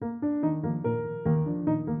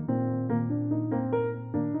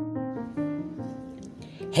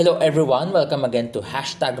Hello everyone, welcome again to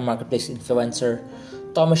Marketplace Influencer,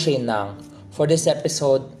 Thomas Shane Nang. For this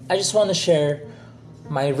episode, I just want to share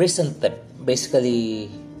my recent trip. Basically,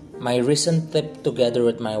 my recent trip together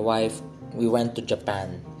with my wife, we went to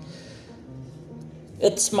Japan.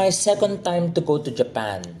 It's my second time to go to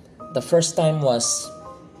Japan. The first time was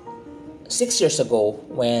 6 years ago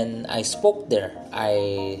when I spoke there.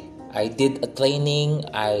 I did a training,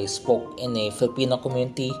 I spoke in a Filipino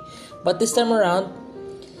community. But this time around,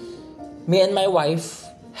 me and my wife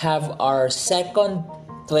have our second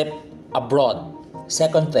trip abroad.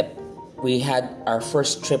 Second trip. We had our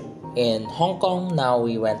first trip in Hong Kong, now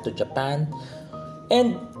we went to Japan.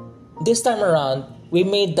 And this time around, we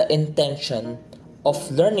made the intention of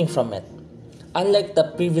learning from it. Unlike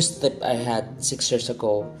the previous trip I had 6 years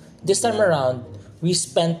ago, this time around, we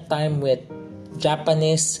spent time with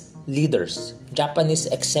Japanese leaders, Japanese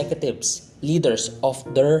executives, leaders of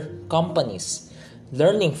their companies,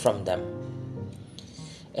 learning from them.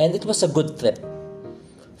 And it was a good trip.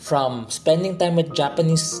 From spending time with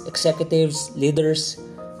Japanese executives, leaders,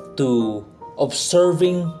 to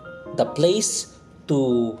observing the place,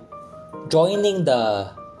 to joining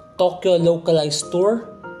the Tokyo localized tour,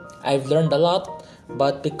 I've learned a lot.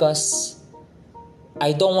 But because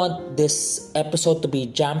I don't want this episode to be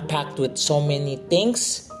jam-packed with so many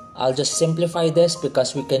things, I'll just simplify this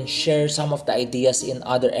because we can share some of the ideas in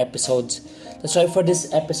other episodes. That's why for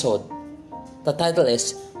this episode, the title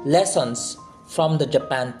is Lessons from the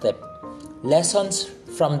Japan Trip. Lessons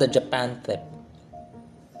from the Japan Trip.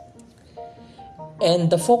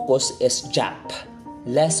 And the focus is J.Ap.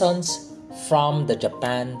 Lessons from the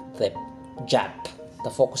Japan Trip. J.Ap.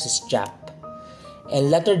 The focus is J.Ap.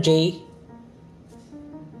 And letter J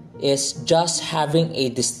is just having a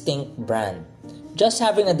distinct brand. Just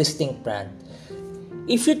having a distinct brand.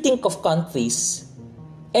 If you think of countries,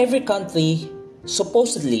 every country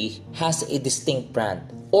supposedly has a distinct brand,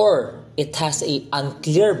 or it has a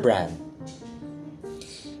unclear brand.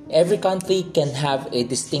 Every country can have a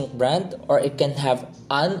distinct brand, or it can have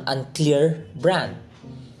an unclear brand.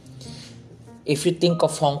 If you think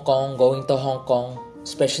of Hong Kong, going to Hong Kong,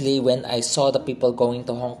 especially when I saw the people going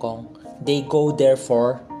to Hong Kong, they go there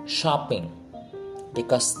for shopping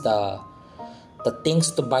because the things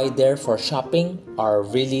to buy there for shopping are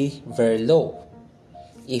really very low.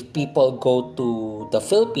 If people go to the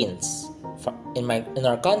Philippines, in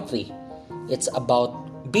our country, it's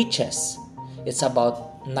about beaches. It's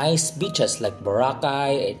about nice beaches like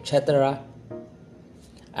Boracay, etc.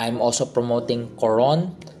 I'm also promoting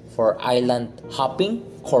Coron for island hopping.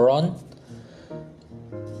 Coron.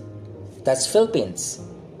 That's Philippines.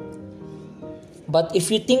 But if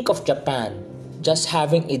you think of Japan, just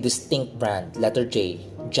having a distinct brand, letter J,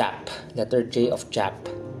 J.Ap, letter J of J.Ap.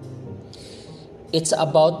 It's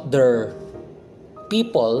about their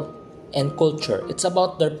people and culture. It's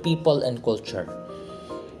about their people and culture.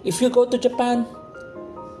 If you go to Japan,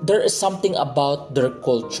 there is something about their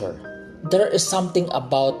culture. There is something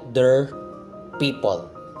about their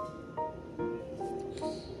people.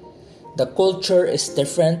 The culture is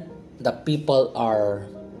different. The people are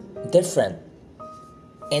different.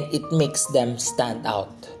 And it makes them stand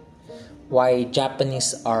out. Why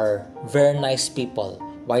Japanese are very nice people.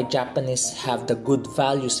 Why Japanese have the good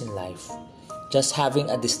values in life. Just having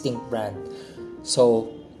a distinct brand.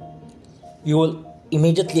 So, you will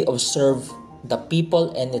immediately observe the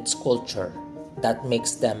people and its culture that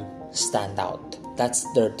makes them stand out. That's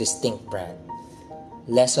their distinct brand.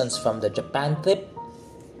 Lessons from the Japan trip.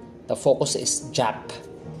 The focus is J.Ap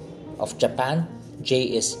of Japan. J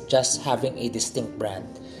is just having a distinct brand.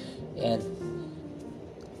 And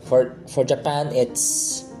for Japan,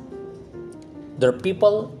 it's their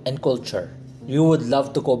people and culture. You would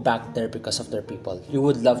love to go back there because of their people. You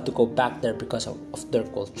would love to go back there because of their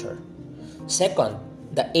culture. Second,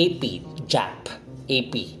 the AP, J.Ap,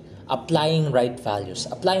 AP, applying right values.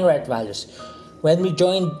 Applying right values. When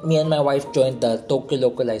me and my wife joined the Tokyo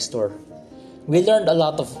localized tour, we learned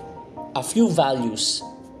a few values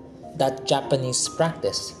that Japanese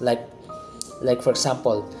practice. Like for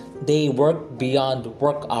example, they work beyond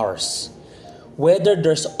work hours. Whether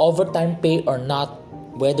there's overtime pay or not,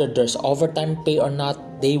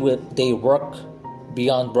 they work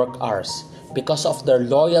beyond work hours because of their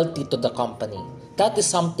loyalty to the company. That is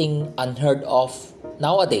something unheard of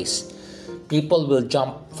nowadays. People will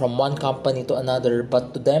jump from one company to another,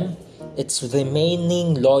 but to them, it's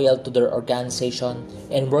remaining loyal to their organization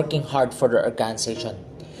and working hard for their organization.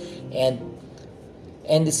 And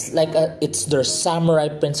it's their samurai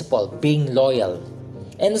principle, being loyal.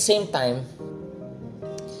 And at the same time,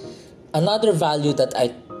 another value that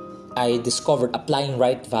I discovered applying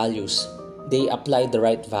right values, they apply the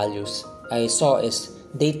right values, I saw is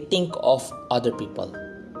they think of other people.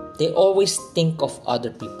 They always think of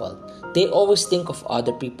other people. They always think of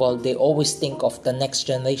other people. They always think of the next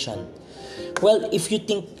generation. Well, if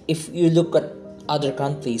you look at other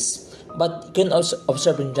countries, but you can also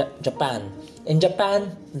observe in Japan. In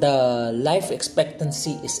Japan, the life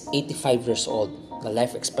expectancy is 85 years old. The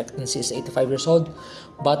life expectancy is 85 years old.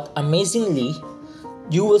 But amazingly,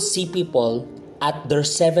 you will see people at their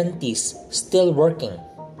 70s still working.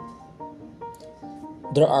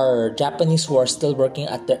 There are Japanese who are still working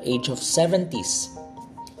at their age of 70s.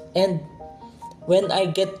 And when I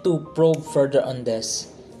get to probe further on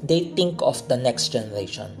this, they think of the next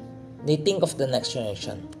generation. They think of the next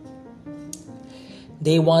generation.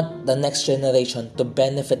 They want the next generation to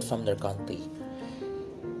benefit from their country.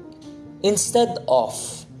 Instead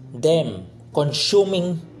of them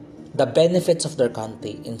consuming the benefits of their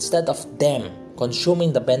country, instead of them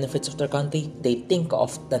consuming the benefits of their country, they think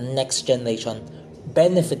of the next generation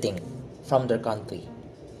benefiting from their country.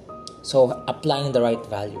 So, applying the right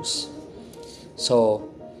values. So,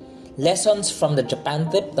 lessons from the Japan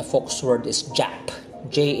trip, the focus word is J.A.P.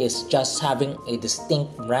 J is just having a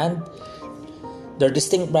distinct brand. Their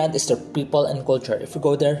distinct brand is their people and culture. If you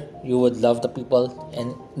go there, you would love the people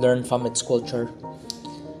and learn from its culture.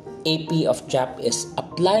 AP of J.A.P. is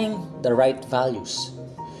applying the right values.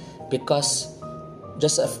 Because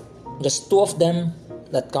just two of them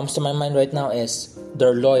that comes to my mind right now is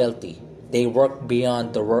their loyalty. They work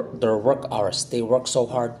beyond their work hours. They work so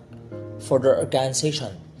hard for their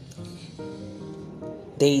organization.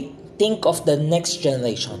 They think of the next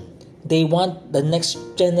generation. They want the next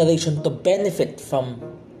generation to benefit from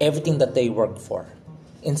everything that they work for,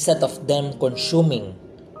 instead of them consuming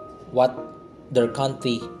what their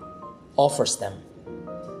country offers them.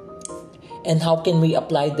 And how can we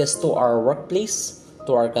apply this to our workplace,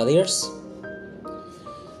 to our careers?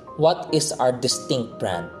 What is our distinct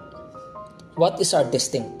brand? What is our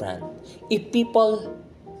distinct brand? If people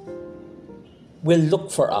will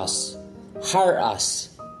look for us, hire us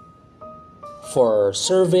for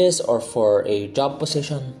service or for a job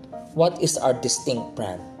position, what is our distinct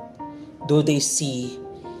brand? Do they see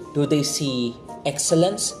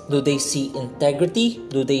excellence? Do they see integrity?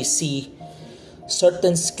 Do they see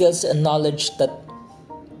certain skills and knowledge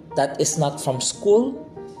that is not from school,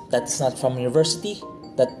 that is not from university,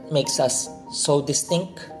 that makes us so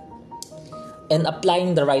distinct? And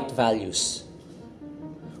applying the right values.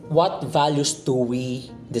 What values do we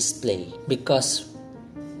display? Because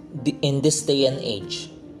in this day and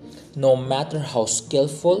age, no matter how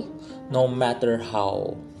skillful, no matter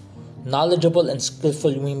how knowledgeable and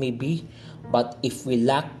skillful we may be, but if we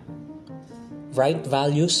lack right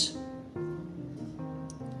values,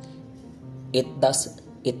 it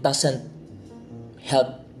doesn't help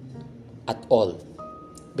at all.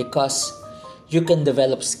 Because you can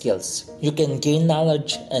develop skills, you can gain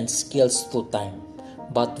knowledge and skills through time,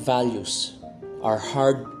 but values are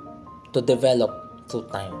hard to develop through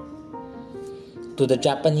time. To the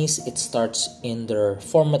Japanese, it starts in their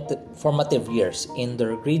formative years, in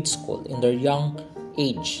their grade school, in their young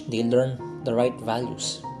age. They learn the right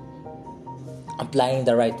values, applying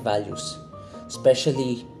the right values,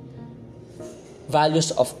 especially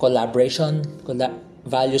values of collaboration,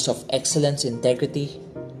 values of excellence, integrity.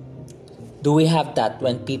 Do we have that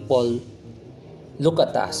when people look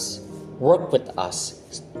at us, work with us,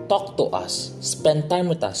 talk to us, spend time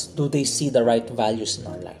with us? Do they see the right values in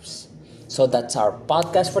our lives? So that's our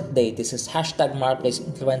podcast for today. This is #Marketplace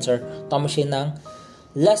Influencer Tomoshi ng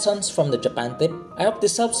Lessons from the Japan Trip. I hope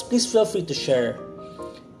this helps. Please feel free to share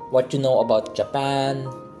what you know about Japan,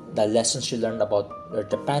 the lessons you learned about your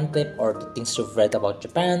Japan trip, or the things you've read about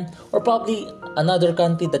Japan, or probably another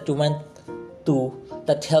country that you went to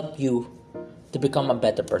that helped you to become a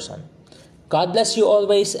better person. God bless you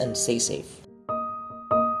always and stay safe.